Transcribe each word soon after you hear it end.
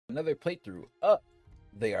Another playthrough up.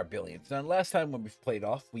 They are billions. Now, last time when we played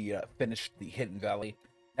off, we finished the Hidden Valley.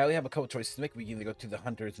 Now we have a couple choices to make. We can either go to the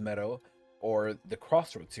Hunter's Meadow or the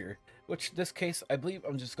Crossroads here. Which, in this case, I believe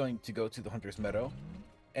I'm just going to go to the Hunter's Meadow.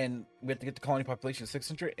 And we have to get the colony population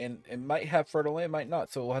 600, and it might have fertile land, might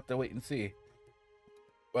not. So we'll have to wait and see.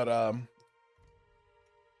 But go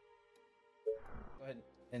ahead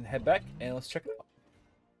and head back, and let's check it out.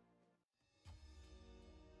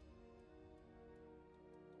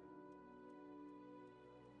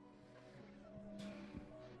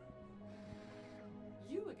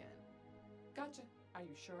 You again? Gotcha. Are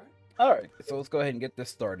you sure? All right, so let's go ahead and get this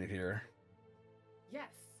started here. Yes.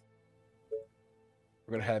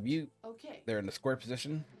 We're gonna have you Okay. there in the square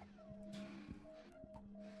position.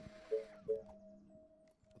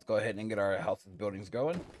 Let's go ahead and get our houses and buildings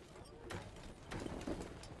going.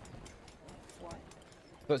 What?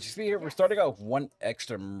 So as you see here, we're starting out with one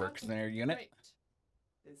extra mercenary unit. Great.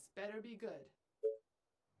 This better be good.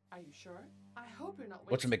 Are you sure? I hope you're not.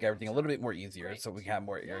 Which will make everything a little bit more easier, Great. so we can have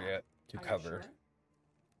more area to Are you cover. sure?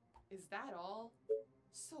 Is that all?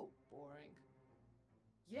 So boring.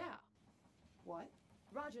 Yeah. What?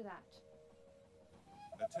 Roger that.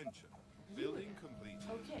 Attention. Building complete.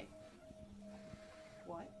 Okay.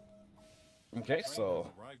 What? Okay,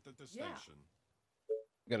 so Arrived at the Yeah. station.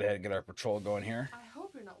 go ahead and get our patrol going here. I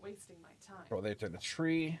hope you're not wasting my time. Go there to the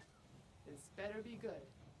tree. This better be good.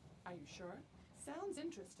 Are you sure? Sounds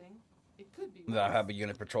interesting. It could be. Then I'll worse. have a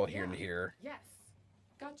unit patrol here and Yeah. here, Yes.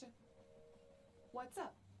 Gotcha. What's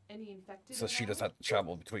up? Any infected? so she around? doesn't have to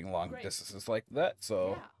travel between long Great. distances like that.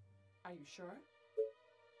 So Yeah. Are you sure?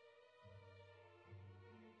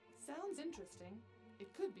 Sounds interesting.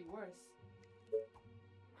 It could be worse.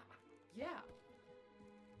 Yeah.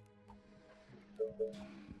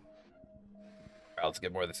 let's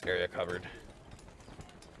get more of this area covered.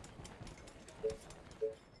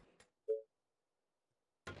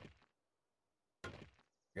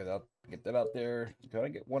 Get that out there. Can I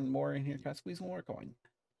get one more in here? Can I squeeze one more? Come on.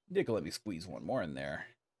 Dick, let me squeeze one more in there.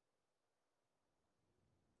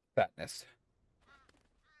 Fatness.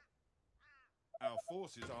 Our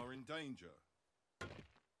forces are in danger. You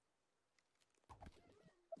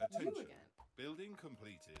Attention. again. Building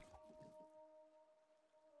completed.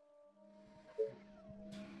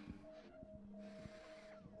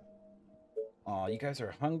 Aw, you guys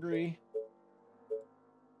are hungry.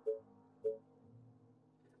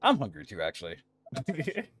 I'm hungry too, actually.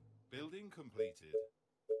 Building completed.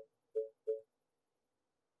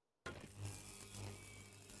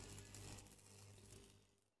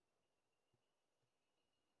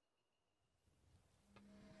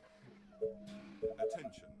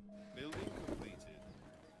 Attention. Building completed.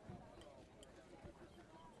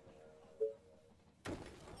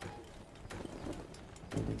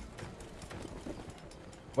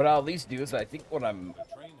 What I'll at least do is I think what I'm...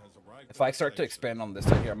 The train has arrived. If I start to expand on this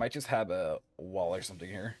side here, I might just have a wall or something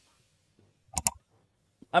here.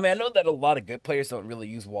 I mean, I know that a lot of good players don't really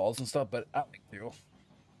use walls and stuff, but I like to.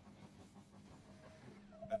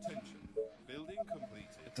 Attention. Building completed.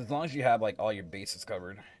 It's as long as you have like all your bases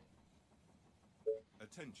covered.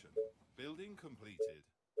 Attention. Building completed.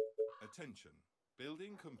 Attention.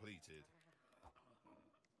 Building completed.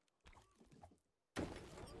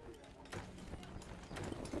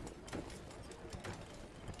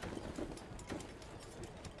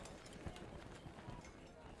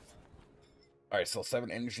 All right, so 7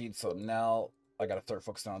 energy. So now I gotta start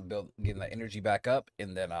focusing on getting that energy back up,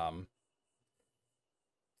 and then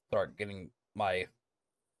start getting my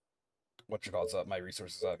my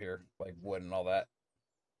resources up here, like wood and all that.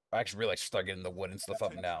 I actually really should start getting the wood and stuff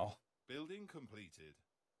up now. Building completed.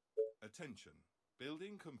 Attention.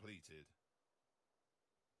 Building completed.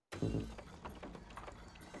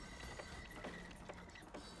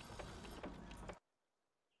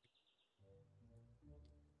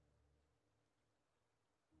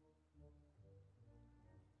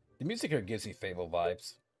 The music here gives me Fable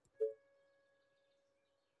vibes.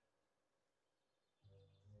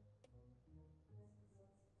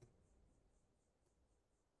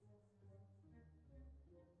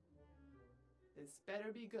 This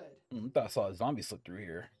better be good. I thought I saw a zombie slip through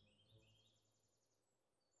here.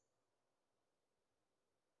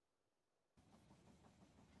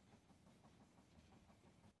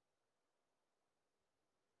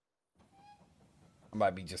 I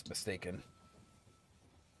might be just mistaken.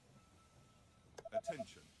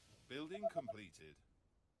 Attention. Building completed.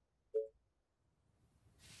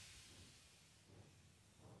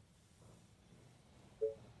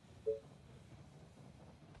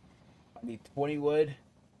 I need 20 wood.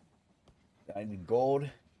 I need gold.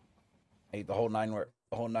 I need the whole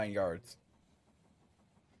 9 yards.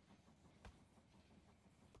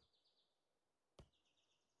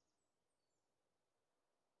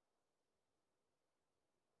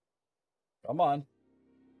 Come on.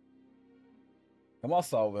 Come on,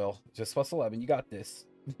 Sawmill. Just plus 11. You got this.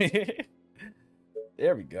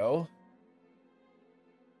 There we go.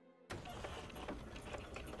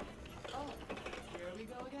 Oh, here we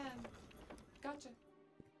go again. Gotcha.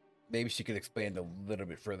 Maybe she could expand a little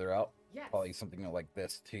bit further out. Yes. Probably something like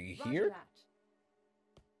this to Roger here. that.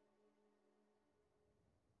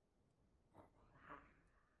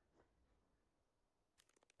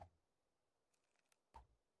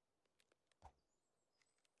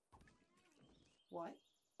 What?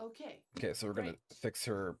 Okay. Okay, so we're gonna Great. fix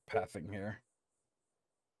her pathing here.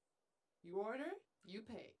 You order, you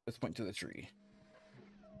pay. Let's point to the tree.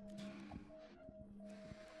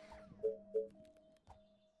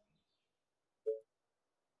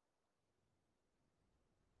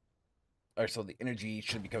 Alright, so the energy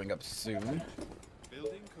should be coming up soon.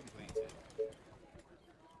 Building completed.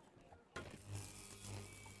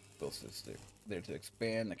 Those is there to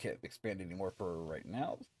expand. I can't expand anymore for right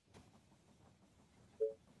now.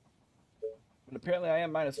 But apparently I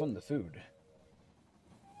am -1 to food.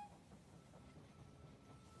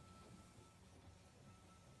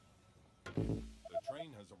 The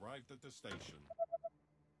train has arrived at the station.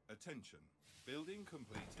 Attention. Building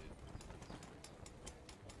completed.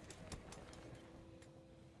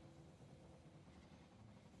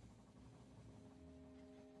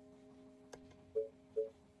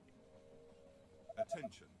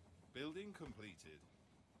 Attention. Building completed.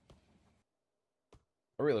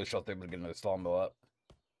 I really wish I was able to get another sawmill up.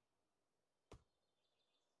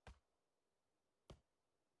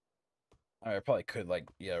 I probably could, like,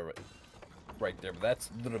 yeah, right there, but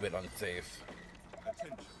that's a little bit unsafe.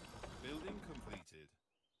 Attention. Building completed.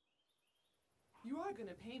 You are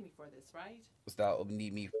gonna pay me for this, right? So that will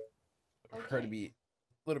need me her to Okay. be a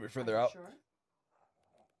little bit Are further you out. Sure.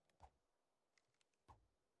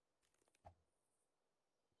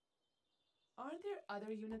 Aren't there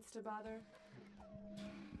other units to bother?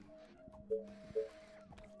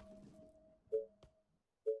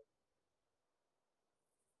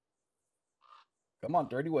 Come on,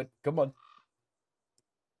 dirty wood. Come on.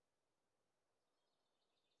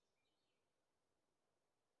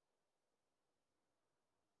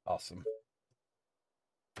 Awesome.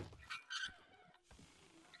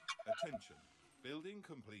 Attention. Building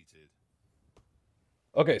completed.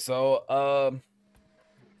 Okay, so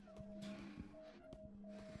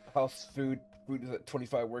house food is at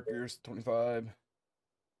 25 workers, 25.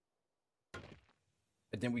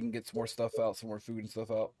 And then we can get some more stuff out, some more food and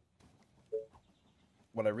stuff out.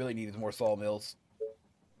 What I really need is more sawmills.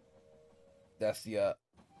 That's the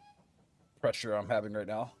pressure I'm having right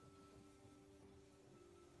now.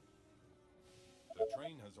 The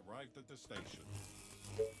train has arrived at the station.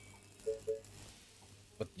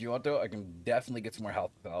 But you know what though? I can definitely get some more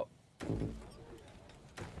health out.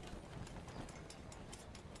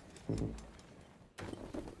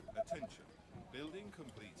 Attention. Building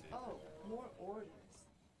completed. Oh, more orders.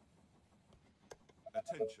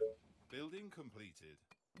 Attention. Building completed.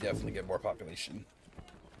 Definitely get more population.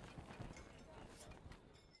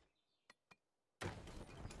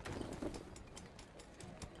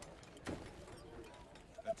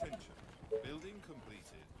 Attention. Building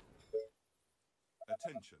completed.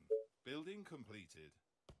 Attention. Building completed.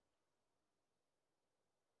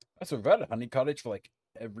 I survived a honey cottage for like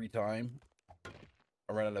every time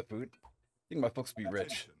I run out of food. I think my folks be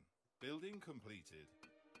rich. Attention. Building completed.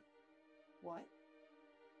 What?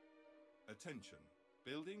 Attention.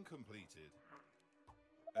 Building completed.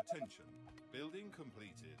 Attention. Building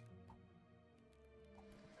completed.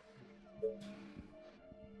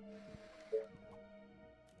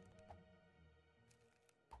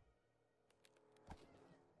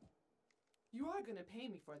 You are gonna pay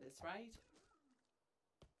me for this, right?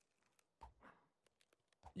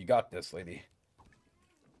 You got this, lady.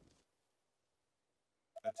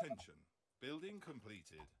 Attention. Building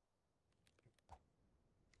completed.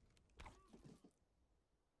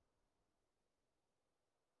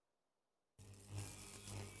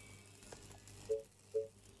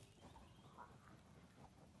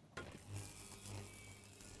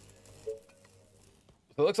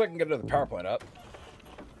 So it looks like I can get another power plant up.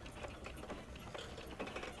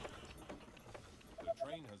 The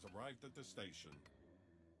train has arrived at the station.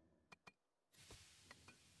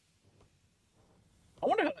 I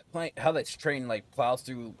wonder how that train like plows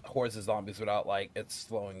through hordes of zombies without like it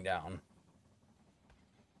slowing down.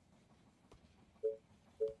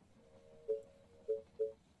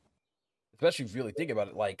 Especially if you really think about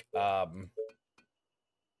it, like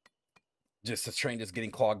just the train just getting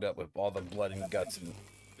clogged up with all the blood and guts and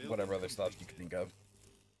whatever other stuff you can think of.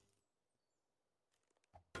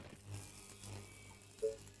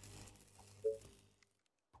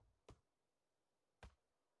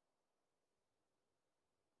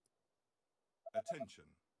 Attention.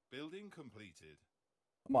 Building completed.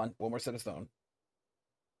 Come on, one more set of stone.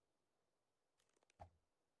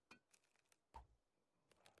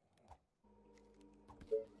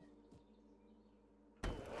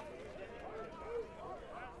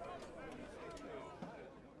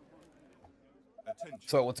 Attention.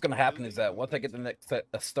 So what's gonna happen is that once I get the next set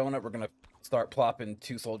of stone up, we're gonna start plopping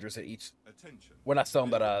 2 soldiers at each. Attention. We're not stone,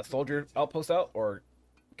 but Building soldier completed. outpost out or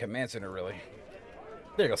command center really.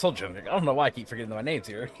 There you go, soldier. I don't know why I keep forgetting my names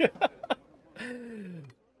here.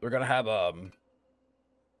 We're gonna have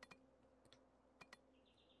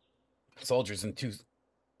soldiers in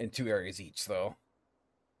two areas each, so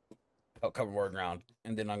help cover more ground,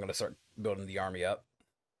 and then I'm gonna start building the army up.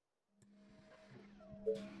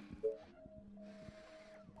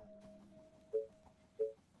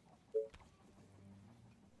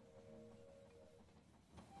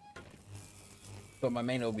 So my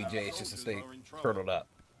main OBJ is just to stay turtled up.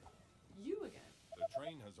 You again. The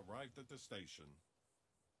train has arrived at the station.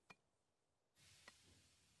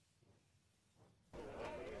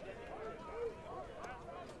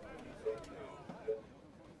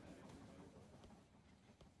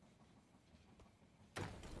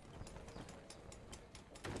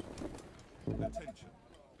 Attention.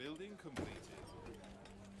 Building completed.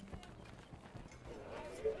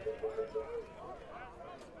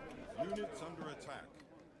 Units under attack.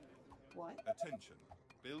 What? Attention.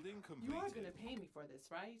 Building You completed. are gonna pay me for this,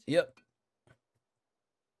 right? Yep.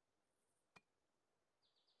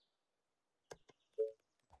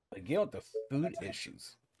 Again with the food Attention.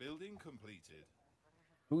 issues. Building completed.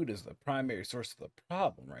 Food is the primary source of the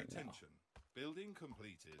problem right now. Attention. Building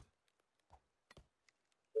completed.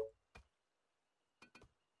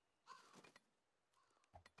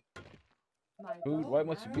 My Food, bow why and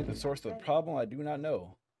must it be the arrows source are of the ready. problem? I do not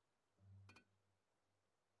know.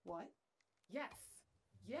 What? Yes.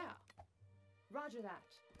 Yeah. Roger that.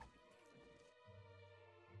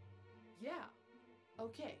 Yeah.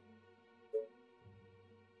 Okay.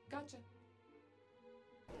 Gotcha.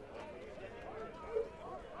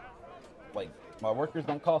 Like, my workers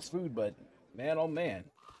don't cost food, but man, oh man.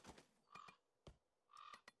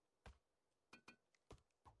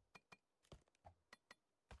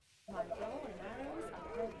 My bow and arrows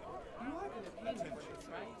are ready. You are gonna pay me for Attention. this,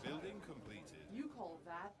 right? Building completed. You call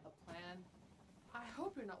that a plan? I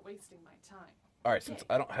hope you're not wasting my time. Alright, since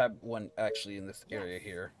I don't have one actually in this area Yes.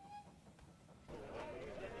 here.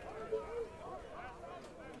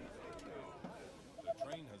 The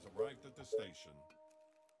train has arrived at the station.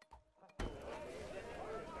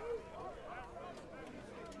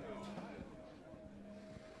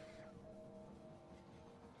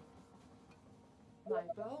 My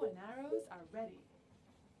bow and arrows are ready.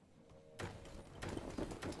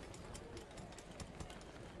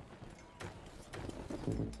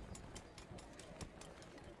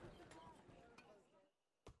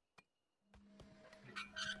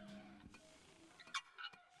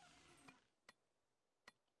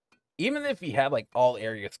 Even if you have like all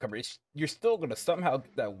areas covered, you're still gonna somehow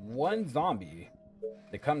get that one zombie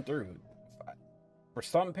to come through. For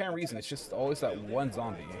some apparent reason, it's just always that one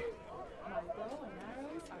zombie. My bow and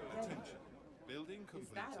arrows are ready. Attention. Building Is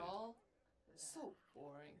completed. that all? So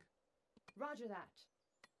boring. Roger that.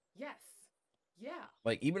 Yes. Yeah.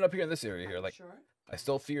 Like even up here in this area Are here, you like sure? I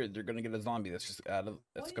still fear they're gonna get a zombie that's just that's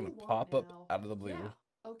What do gonna you want pop up now? out of the blue, Yeah.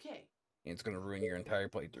 Okay. and it's gonna ruin your entire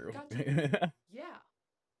playthrough. Gotcha. Yeah.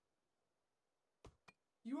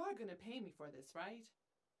 You are gonna pay me for this, right?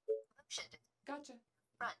 Gotcha.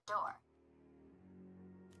 Front door.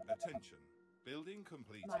 Attention. Building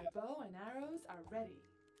completed. My bow and arrows are ready.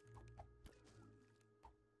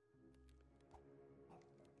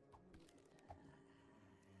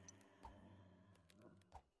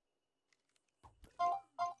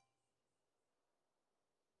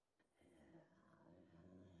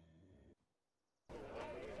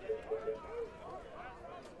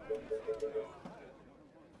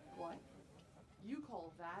 What? You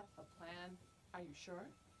call that a plan? Are you sure?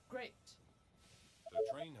 Great. The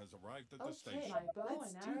train has arrived at the Okay, station. my bow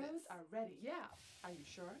Let's and do arrows this. are ready. Yeah. Are you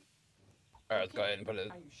sure? Alright, let's go ahead and put a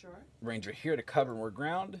Are you sure? ranger here to cover more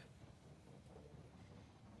ground.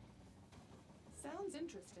 Sounds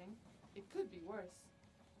interesting. It could be worse.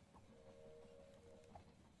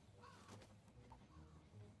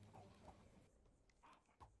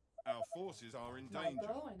 Our forces are in My danger.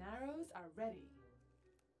 bow and arrows are ready.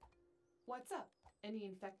 What's up? Any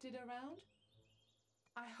infected around?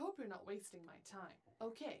 I hope you're not wasting my time.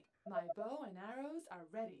 Okay, my bow and arrows are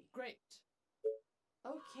ready. Great.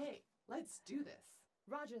 Okay, let's do this.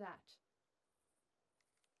 Roger that.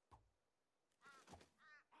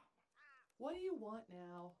 What do you want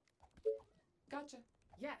now? Gotcha.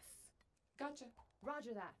 Yes. Gotcha.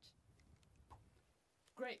 Roger that.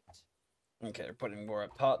 Great. Okay, they're putting more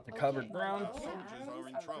up top to cover Okay, my ground. bow and Soldiers arrows are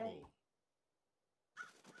in trouble. ready.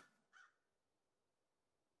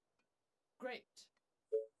 Great.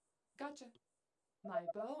 Gotcha. My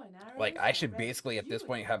bow and arrows Like, I are should ready. basically at You this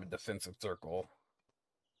point again. have a defensive circle.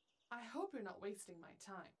 I hope you're not wasting my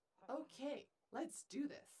time. Okay, let's do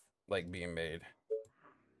this. Like, being made.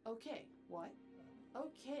 Okay, what?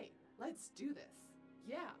 Okay, let's do this.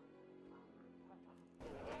 Yeah.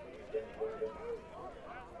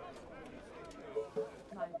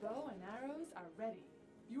 My bow and arrows are ready.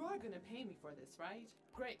 You are gonna pay me for this, right?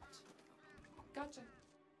 Great. Gotcha.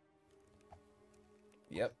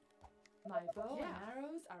 Yep. My bow Yeah. and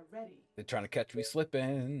arrows are ready. They're trying to catch me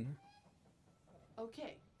slipping.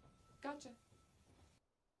 Okay. Gotcha.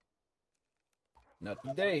 Not A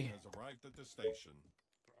train today. has arrived at the station.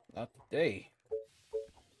 Not today.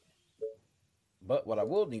 But what I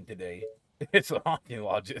will need today is a hunting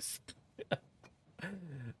logist.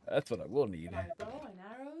 That's what I will need. My bow and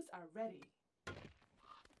arrows are ready.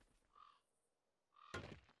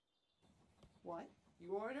 What?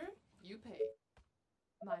 You order, you pay.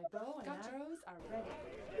 My bow and arrows are ready.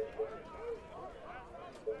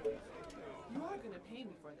 You are gonna pay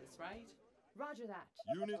me for this, right? Roger that.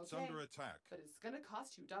 Units Okay. under attack. But it's gonna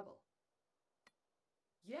cost you double.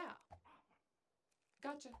 Yeah.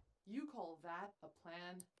 Gotcha. You call that a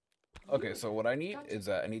plan? Okay, You so what I need Gotcha. is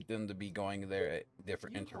I need them to be going there at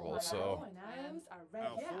different You call intervals. my bow So and arrows are ready.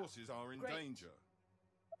 Our Yeah. forces are in Great. danger.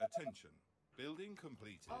 Attention. Building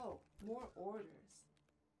completed. Oh, more orders.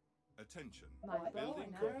 Attention. My bow Building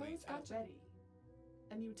and arrows completed. are ready.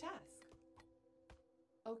 A new task.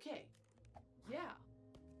 Okay. Yeah.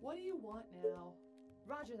 What do you want now?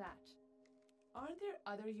 Roger that. Aren't there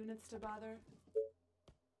other units to bother?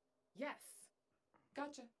 Yes.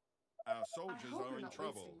 Gotcha. Our I soldiers hope are you're in not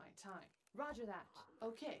trouble. wasting my time. Roger that.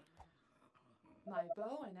 Okay. My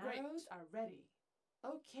bow and Great. arrows are ready.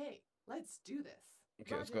 Okay, let's do this.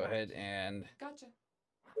 okay, let's Roger go that. ahead and Gotcha.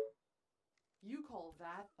 You call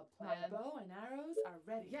that a plan? My bow and arrows are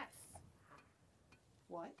ready. Yes.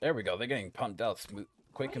 What? there we go. They're getting pumped out smooth,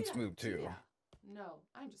 quick and Great smooth too. idea. No,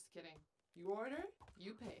 I'm just kidding. You order,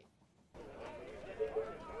 you pay.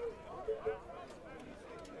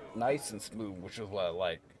 Nice and smooth, which is what I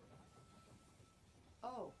like.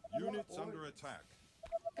 Oh, more Units under orders. attack.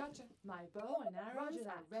 Gotcha. My bow and arrows Roger are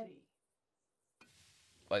that. ready.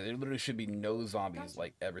 Like, there literally should be no zombies Gotcha.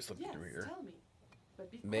 like ever slipping Yes, through here. tell me.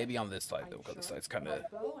 But be Maybe quick. on this side Are though, you because this sure? side's kind of. My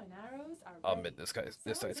bow and arrows are I'll ready. admit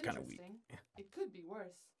this side's kind of weak. interesting. It could be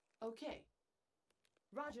worse. Okay.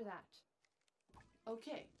 Roger that.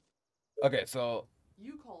 Okay. Okay, so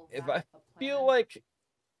You call if that I a plan? feel like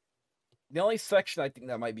the only section I think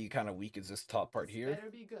that might be kind of weak is this top part This here. better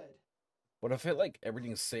be good. But if I feel like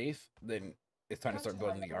everything's safe, then it's time to start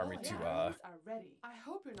Gotcha. building the My army bow to and arrows are ready. I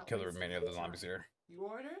hope you're not kill the wasting remaining of my the zombies time. here. You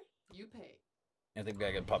order, you pay. I think we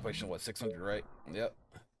gotta get a population of what, 600, right? Yep.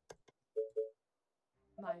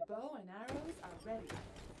 My bow and arrows are ready.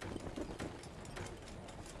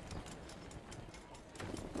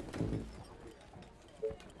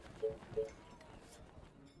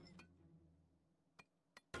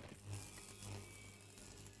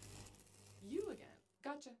 You again.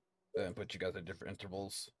 Gotcha. And put you guys at different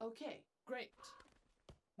intervals. Okay, great.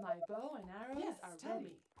 My bow and arrows are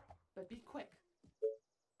ready. But be quick.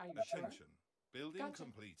 Are you sure? Attention. Building Gotcha.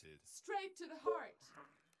 completed. Straight to the heart.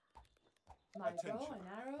 My bow Attention. and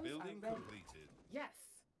arrows Building are ready. completed. Yes.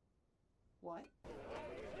 What?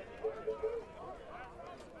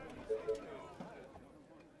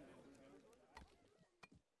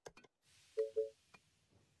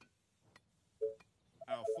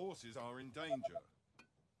 Our forces are in danger.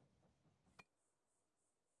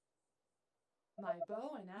 My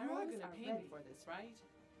bow and arrows are pay me for this, right?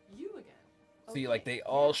 You again. See, Okay, like, they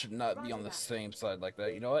all yeah. should not be Roger on the that. same side like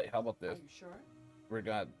that. You know what? How about Are this? you sure? We're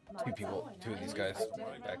gonna have two My people, bow and two of these arrows guys are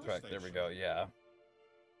dead back to round. back. There we go. Yeah.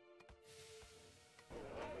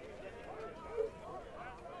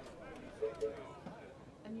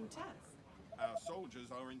 A new task. Our soldiers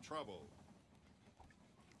are in trouble.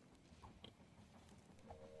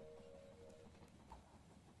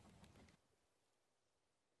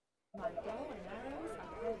 My bow and arrows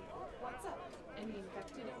are ready. What's up? Any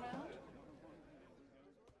infected around?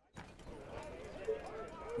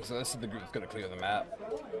 So this is the group that's gonna clear the My map. bow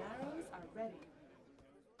and arrows are ready.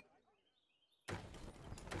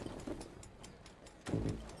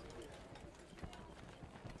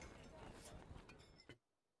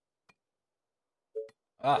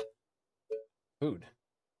 Ah. Food.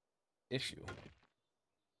 Issue.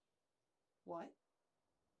 What?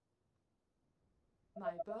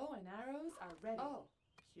 My bow and arrows are ready. Oh,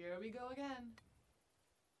 here we go again.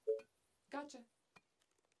 Gotcha.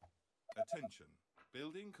 Attention.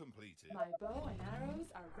 Building completed. My bow and arrows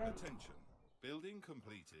are ready. Attention. Building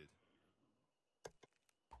completed.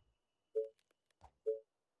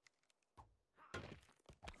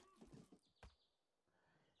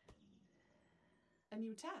 A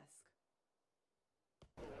new task.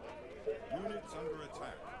 Units under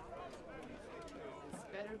attack. This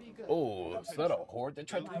better be good. Oh, is that a horde that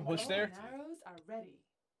tried to My push bow there? and arrows are ready.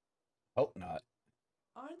 Hope not.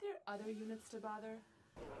 Aren't there other units to bother?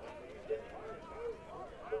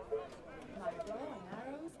 My bow and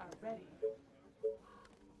arrows are ready.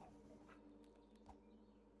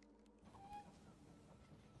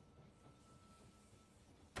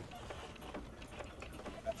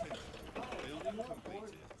 Attention. Building More completed.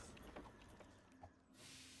 orders.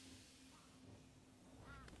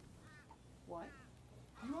 What?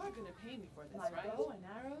 You are gonna pay me for this, My right? bow and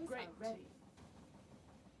arrows Great. are ready.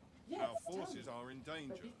 Yes, Our tell forces me, are in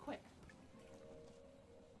danger. but be quick.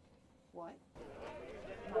 What?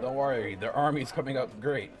 Don't worry, their army's coming up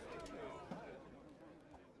great.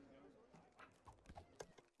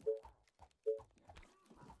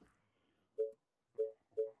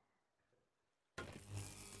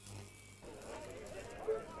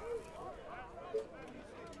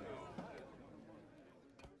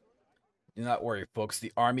 Do not worry, folks.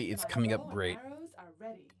 The army is My coming bow up and great. Arrows are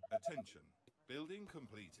ready. Attention. Building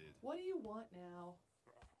completed. What do you want now?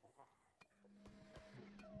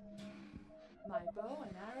 My bow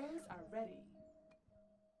and arrows are ready.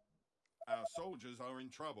 Our soldiers are in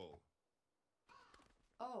trouble.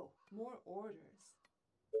 Oh, more orders.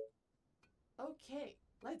 Okay,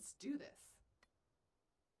 let's do this.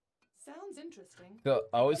 Sounds interesting. So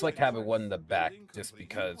I always like having one in the back, Building just complete.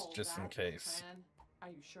 because, Call just in that the case. plan. Are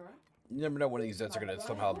you sure? You never know when these Zeds are My gonna bow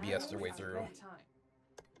somehow and BS their way arrows are through. ready. Time.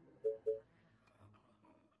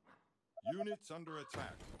 Units under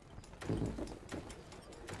attack.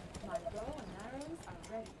 My bow and arrows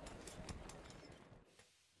are ready.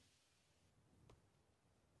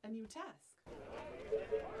 A new task.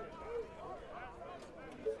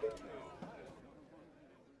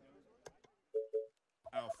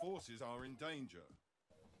 Our forces are in danger.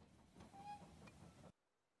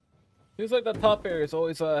 Seems like the top area is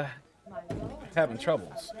always My bow and having arrows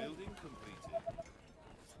troubles. are ready. Building completed.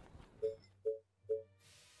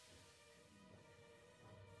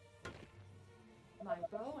 My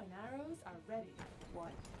bow and arrows are ready.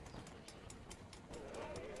 What?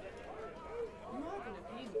 You are gonna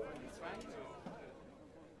pay me for this, right?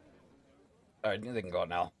 Alright, they can go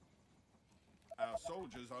now. Our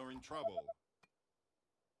soldiers are in trouble.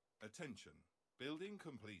 Attention. Building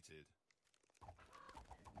completed.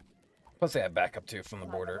 Plus they have backup too from the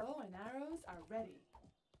My border. bow and arrows are ready.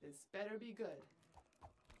 This better be good.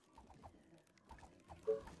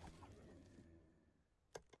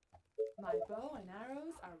 My bow and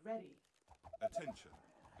arrows are ready. Attention.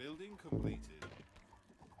 Building completed.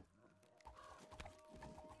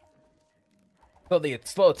 So the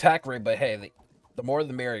slow attack rate, but hey, the more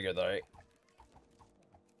the merrier, though, right?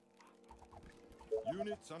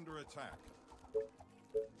 Units under attack.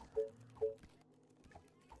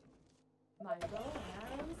 My bow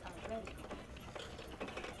and arrows are ready.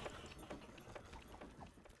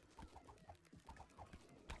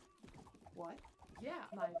 What? Yeah,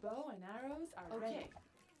 my bow and arrows are ready.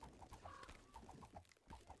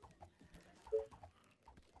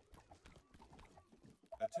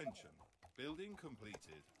 Attention. Building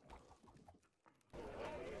completed.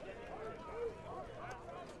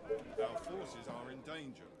 Our forces are in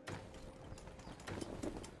danger.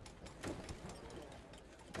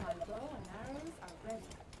 My bow and arrows are ready.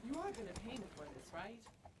 You are gonna pay me for this, right?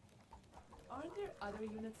 Aren't there other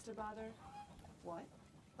units to bother? What?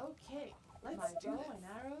 Okay, let's do this. My bow and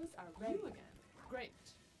arrows are ready. You again. Great.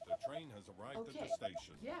 The train has arrived Okay. at the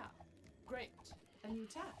station. Yeah. Great. A new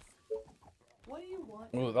task. What do you want?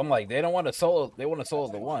 Ooh, I'm like, they don't want to solo. They want to solo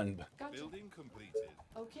the one. Gotcha. Building completed.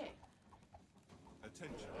 Okay.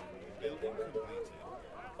 Attention. Building completed.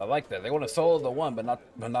 I like that. They want to solo the one, but not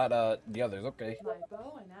the others. Okay. My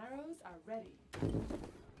bow and arrows are ready.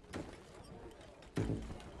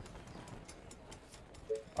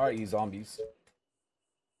 All right, you zombies.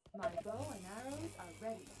 My bow and arrows are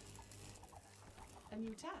ready. A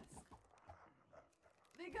new task.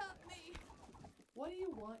 They got me. What do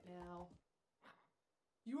you want now?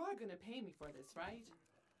 You are gonna pay me for this, right?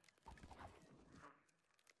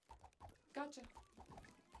 Gotcha.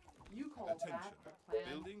 You call Attention. that the plan?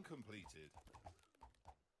 Building completed.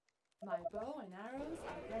 My bow and arrows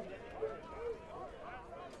are ready.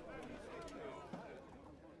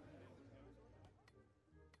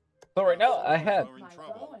 So right now I have Are in My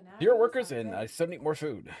trouble. bow and arrows 0 workers are and I ready. still need more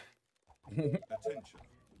food. Attention.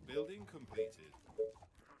 Building completed.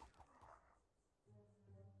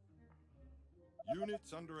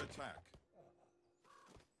 Units under attack.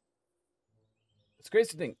 It's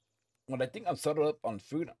crazy to think, when I think I'm settled up on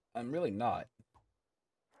food, I'm really not.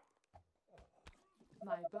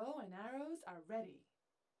 My bow and arrows are ready.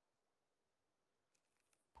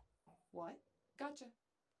 What? Gotcha.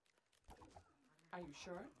 Are you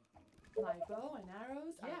sure? My bow and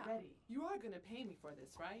arrows are ready. You are gonna pay me for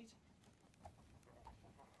this, right?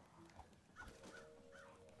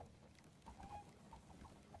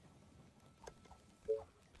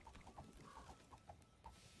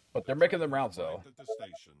 But they're making them rounds Arrived though. at the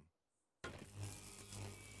station.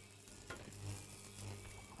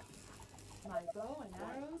 My bow and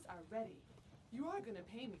arrows are ready. You are gonna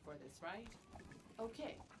pay me for this, right?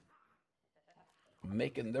 Okay.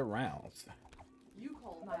 Making their rounds. You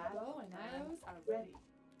call my bow and arrows are ready.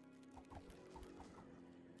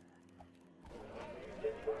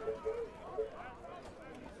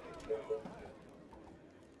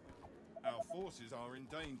 Our forces are in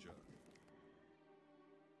danger.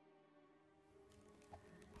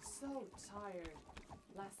 So tired.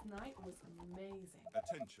 Last night was amazing.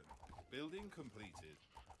 Attention. Building completed.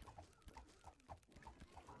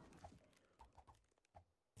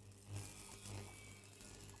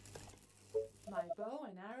 My bow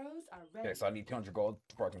and arrows are ready. Okay, so I need 200 gold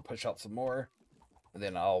before I can push out some more. And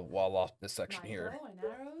then I'll wall off this section My here. bow and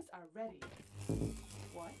arrows are ready.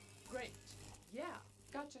 What? Great. Yeah,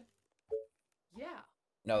 gotcha. Yeah.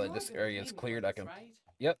 Now you that are this gonna area pay is me for cleared, I this, can... Right?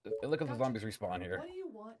 Yep, look at the Gotcha. zombies respawn here. What do you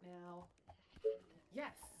want now?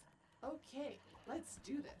 Yes. Okay, let's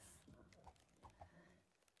do this.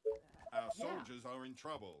 Our Yeah. soldiers are in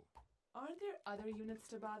trouble. Aren't there other units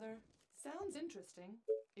to bother? Sounds interesting.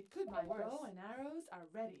 It could be worse. My bow and arrows are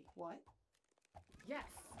ready. What?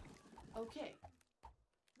 Yes. Okay.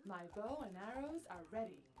 My bow and arrows are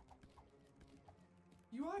ready.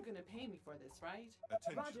 You are gonna pay me for this, right?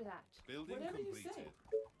 Attention. Roger that. Building Whatever you completed. say.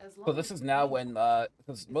 As long So this as is you now pay me. when,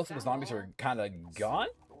 because most of the that zombies all? are kind of gone.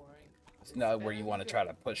 So boring. It's This now where better you be want to good. try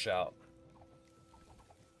to push out.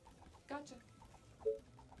 Gotcha.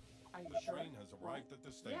 Are you The sure? train has arrived at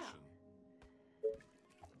the station.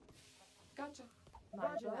 Gotcha. My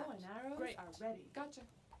Roger bow that. and arrows Great. are ready. Gotcha.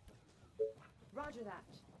 Roger that.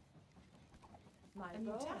 My And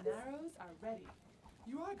bow you and test? arrows are ready.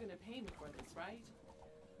 You are gonna pay me for this, right?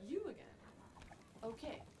 You again.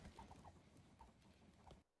 Okay.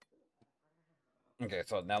 Okay,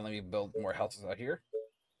 so now let me build more houses out here.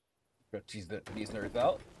 Got these nerds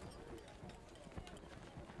out.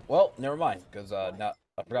 Well, never mind, because now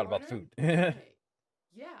I forgot about Order? food. Okay.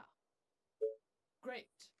 Yeah. Great.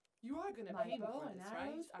 You are gonna My pay me bow for and this,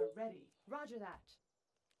 arrows right? Are ready. Roger that.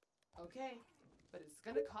 Okay. But it's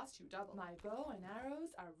gonna cost you double. My bow and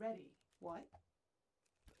arrows are ready. What?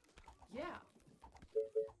 Yeah.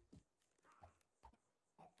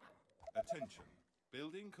 Attention.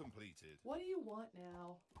 Building completed. What do you want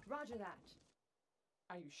now? Roger that.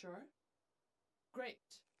 Are you sure? Great.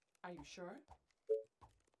 Are you sure?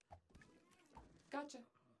 Gotcha.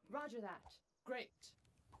 Roger that. Great.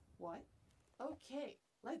 What? Okay,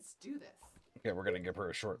 let's do this. Okay, we're gonna give her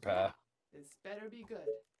a short Yeah, path. this better be good.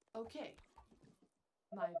 Okay.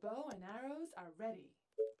 My bow and arrows are ready.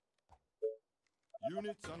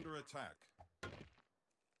 Units under attack.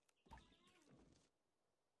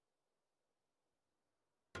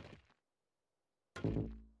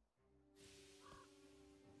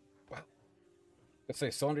 Let's say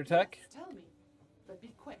cylinder tech. Yes, tell me, but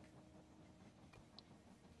be quick.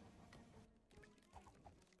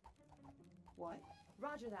 What?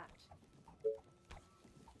 Roger that.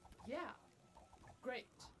 Yeah. Great.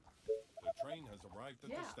 The train has arrived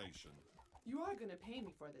at Yeah. the station. You are gonna pay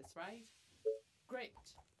me for this, right? Great.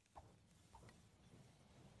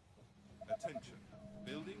 Attention.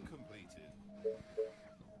 Building completed.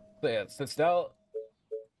 So yeah, since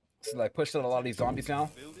I pushed out a lot of these zombies now,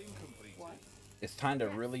 Building completed. What? it's time to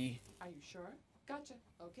Yes. really Are you sure? Gotcha.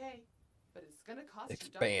 Okay. But it's gonna cost you double.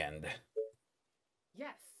 expand.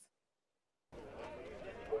 Yes.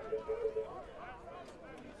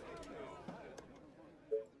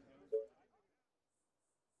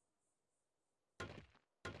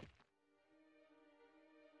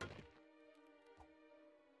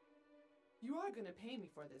 You are gonna pay me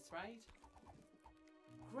for this, right?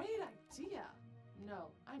 Great idea. No,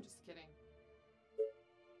 I'm just kidding.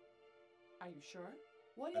 Are you sure?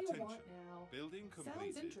 What do you want Attention. now? Building Sounds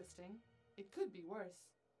completed. interesting. It could be worse.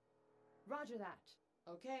 Roger that.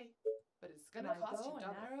 Okay, but it's gonna My cost you bow and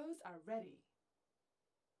double. Arrows are ready.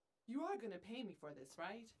 You are gonna pay me for this,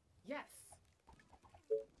 right? Yes.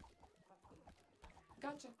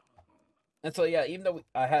 Gotcha. And so yeah, even though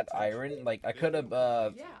I had iron, like I could have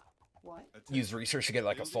Yeah. What? used research to get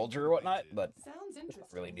like a soldier or whatnot, but Sounds interesting.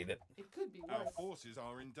 really need it. It could be Our worse. forces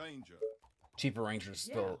are in danger. Cheaper rangers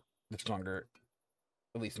still the stronger,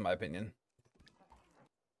 at least in my opinion.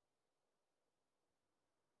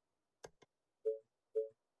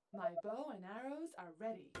 My bow and arrows are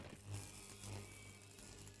ready.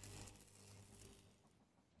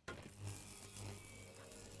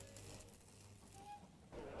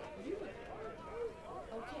 You.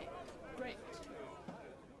 Okay, great.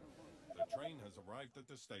 The train has arrived at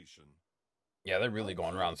the station. Yeah, they're really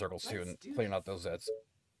going around in circles too and clearing out those Zets.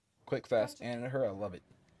 Quick, fast, and in a hurry. I love it.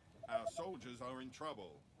 Our soldiers are in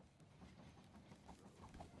trouble.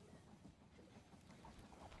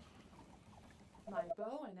 My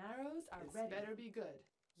bow and arrows are ready. Better be good.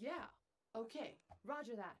 Yeah. Okay.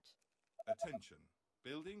 Roger that. Attention.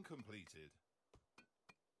 Building completed.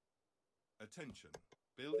 Attention.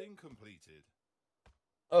 Building completed.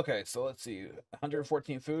 Okay, so let's see.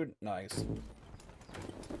 114 food. Nice.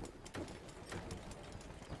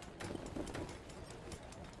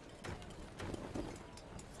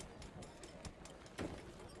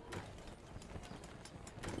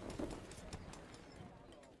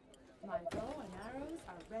 My bow and arrows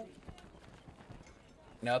are ready.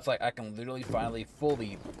 Now it's like I can literally finally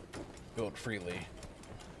fully build freely.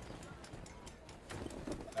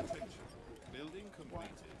 Attention. Building completed.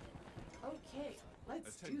 Okay,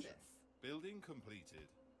 let's do Attention. this. Building completed.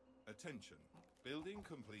 Attention. Building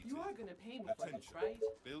completed. You are gonna pay me for this, Attention. right?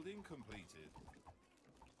 Building completed.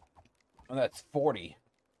 And that's 40.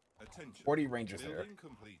 Attention. 40 rangers there. Building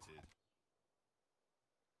completed.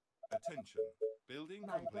 Attention. Building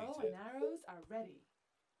My bow completed. and arrows are ready.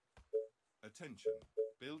 Attention.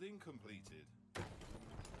 Building completed.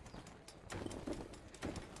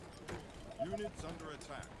 Units under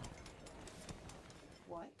attack.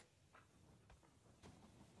 What?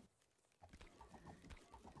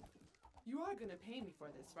 You are gonna pay me for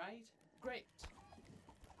this, right? Great.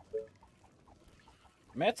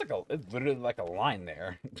 Man, it's literally like a line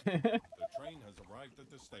there. The train has arrived at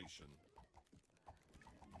the station.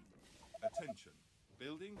 Attention.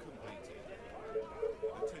 Building completed.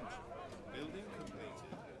 Attention. Building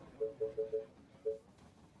completed.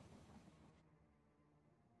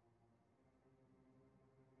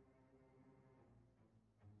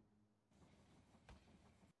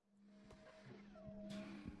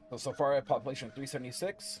 So far I have population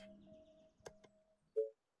 376.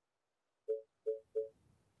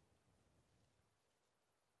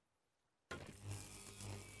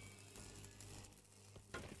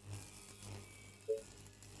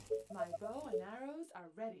 My bow and arrows are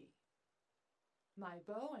ready. My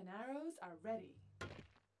bow and arrows are ready.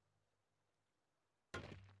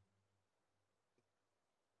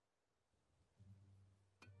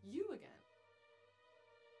 You again.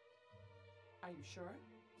 Are you sure?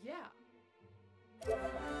 Yeah.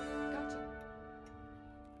 Gotcha.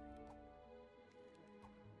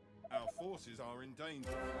 Our forces are in danger.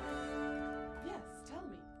 Yes, tell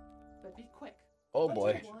me. But be quick. Oh What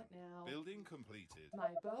boy. do you want now? Building completed. My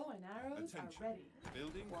bow and arrows Attention. are ready.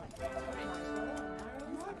 Building What? completed. My bow and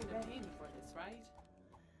arrows are gonna pay me for this, right?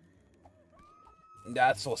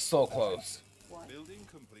 That's so close. What? Building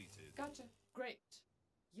completed. Gotcha. Great.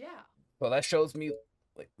 Yeah. So that shows me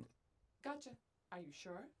like Gotcha. Are you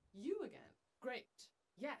sure? You again. Great.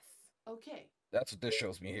 Yes. Okay. that's what this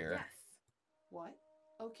shows me here. Yes. What?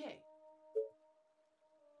 Okay.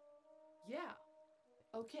 Yeah.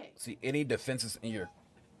 Okay. See any defenses in your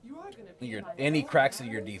You are gonna pay my any bow cracks and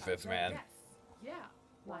in your arrows are defense, ready. man. Yes. Yeah.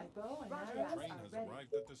 My bow and Roger The arrows train are has ready.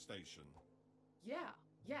 arrived at the station. Yeah.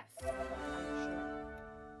 Yes. Are you sure?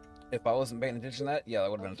 If I wasn't paying attention to that, yeah,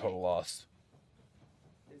 that would have been a total Okay. loss.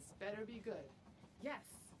 This better be good. Yes.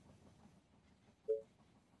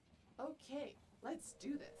 Okay. Let's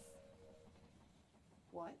do this.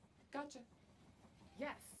 What? Gotcha.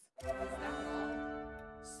 Yes. Is that all?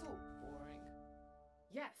 So boring.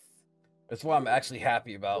 Yes. That's what I'm actually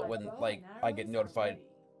happy about My when bow like and I get arrows are notified ready.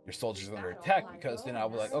 your soldiers Is are under that all? attack, My because bow then and I'll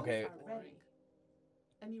be like, arrows okay, are ready.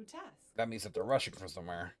 A new task. that means that they're rushing from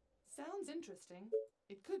somewhere. Sounds interesting.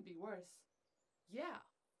 It could be worse. Yeah.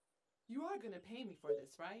 You are gonna pay me for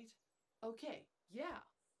this, right? Okay. Yeah.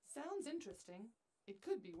 Sounds interesting. It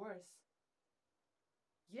could be worse.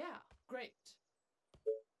 Yeah. Great.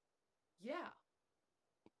 Yeah.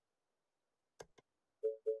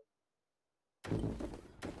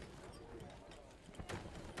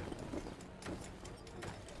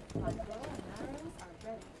 My bow and arrows are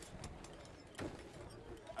ready.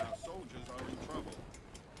 Our soldiers are in trouble.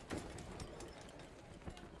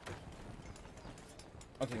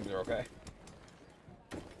 I think they're okay.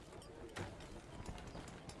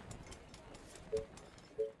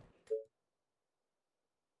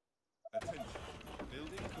 Attention.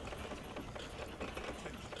 Building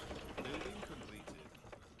completed.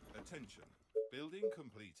 Attention. Building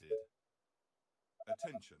completed.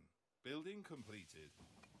 Attention. Building completed.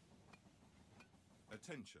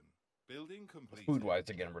 Attention. Building completed. Food-wise,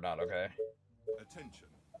 again, we're not okay. Attention.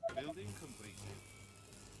 Building completed.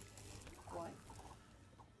 What?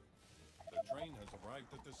 The train has arrived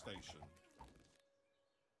at the station.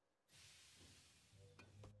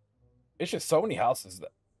 It's just so many houses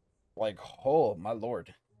that, like, oh my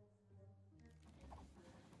lord.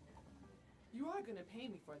 You are gonna pay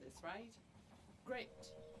me for this, right? Great.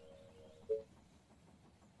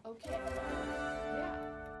 Okay. Yeah.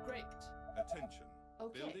 Great. Attention.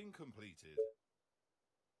 Okay. Building completed.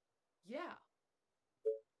 Yeah.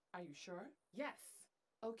 Are you sure? Yes.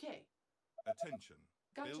 Okay. Attention.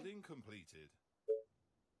 Gotcha. Building completed.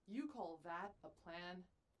 You call that a plan?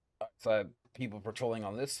 So I have people patrolling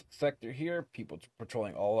on this sector here, people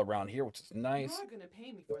patrolling all around here, which is nice. You are gonna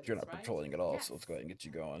pay me for You're this, not right? patrolling at all, Yes. so let's go ahead and get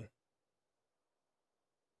you going.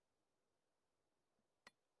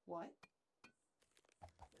 What?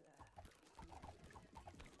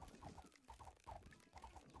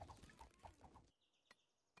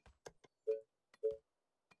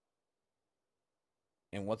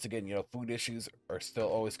 And once again, you know, food issues are still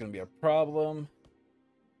always going to be a problem.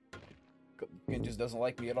 It just doesn't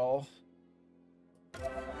like me at all.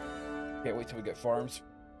 Can't wait till we get farms.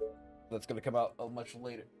 That's going to come out much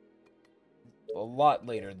later. A lot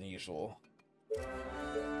later than usual.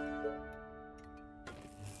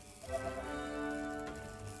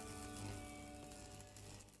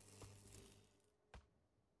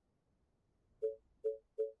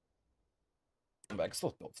 But I can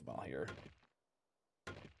still build some out here.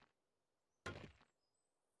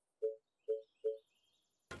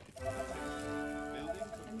 Building A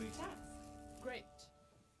new completed. task. Great.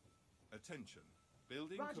 Attention.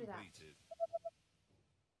 Building Roger that. completed.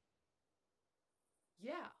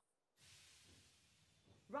 Yeah.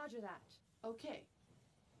 Roger that. Okay.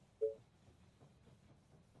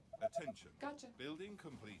 Attention. Gotcha. Building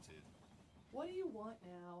completed. What do you want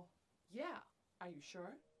now? Yeah. Are you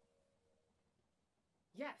sure?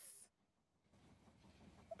 Yes.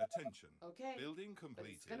 Attention. Okay. Building But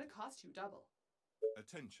it's completed. gonna cost you double.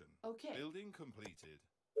 Attention. Okay. Building completed.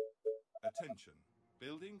 Attention.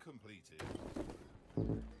 Building completed.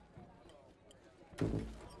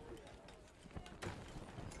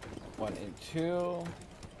 One and two.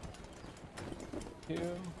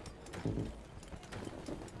 Two.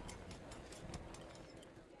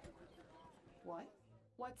 What?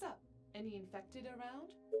 What's up? Any infected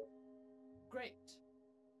around? Great.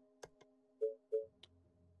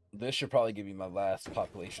 This should probably give me my last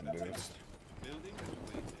population Attention. boost. Building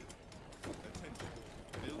completed. Attention.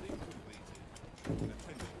 Building completed.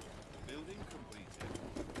 Attention. Building completed.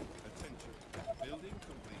 Attention. Building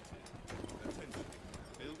completed. Attention.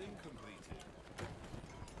 Building completed.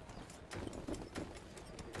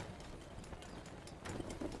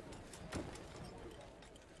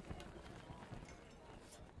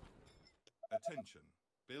 Attention.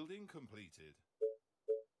 Building completed.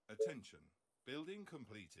 Attention. Building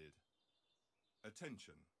completed.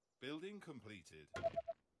 Attention. Building completed.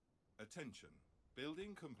 Attention.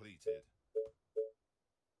 Building completed.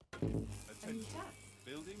 A new Attention. task.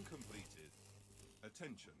 Building completed.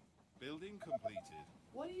 Attention. Building completed.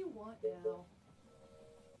 What do you want now?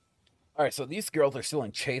 Alright, so these girls are still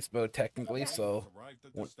in chase mode technically, Has so arrived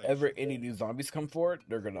at the whenever station. any new zombies come forward,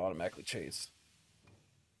 they're going to automatically chase.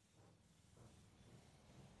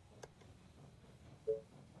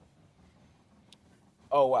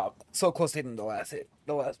 Oh wow, so close to hitting the last hit,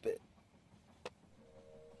 the last bit.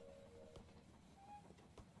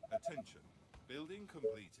 Attention. Building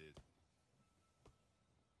completed.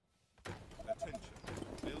 Attention.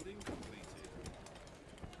 Building completed.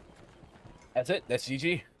 That's it, that's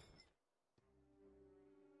GG.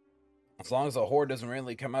 As long as a horde doesn't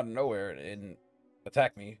randomly come out of nowhere and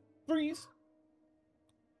attack me. Freeze!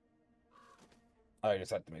 I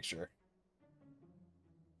just have to make sure.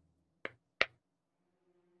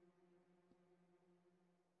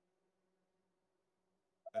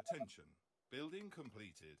 Attention. Building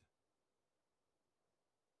completed.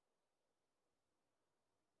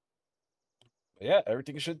 But yeah,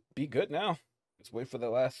 everything should be good now. Just wait for the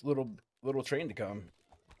last little train to come.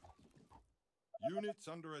 Units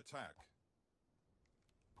under attack.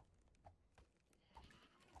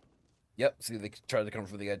 Yep, see they tried to come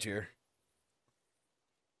from the edge here.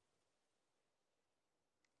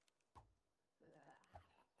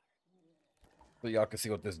 So y'all can see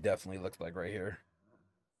what this definitely looks like right here.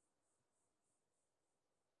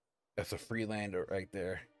 That's a Freelander right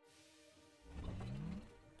there.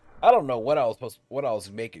 I don't know what I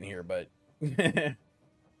was making here, but it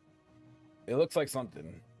looks like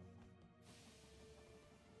something.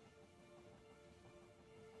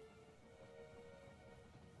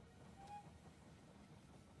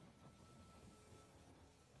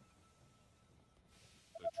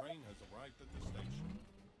 The train has arrived at the station.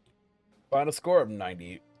 Final score of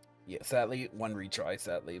 90. Yeah, sadly, one retry,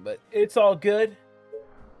 sadly, but it's all good.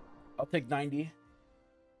 I'll take 90.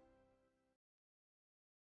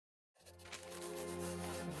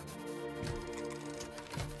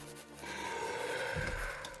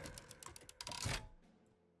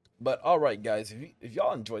 But all right, guys, if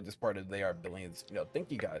y'all enjoyed this part of They Are Billions, thank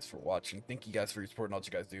you guys for watching. Thank you guys for your support and all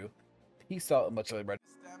you guys do. Peace out and much love, everybody.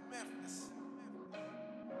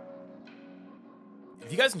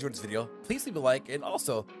 If you guys enjoyed this video, please leave a like and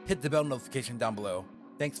also hit the bell notification down below.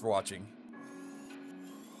 Thanks for watching.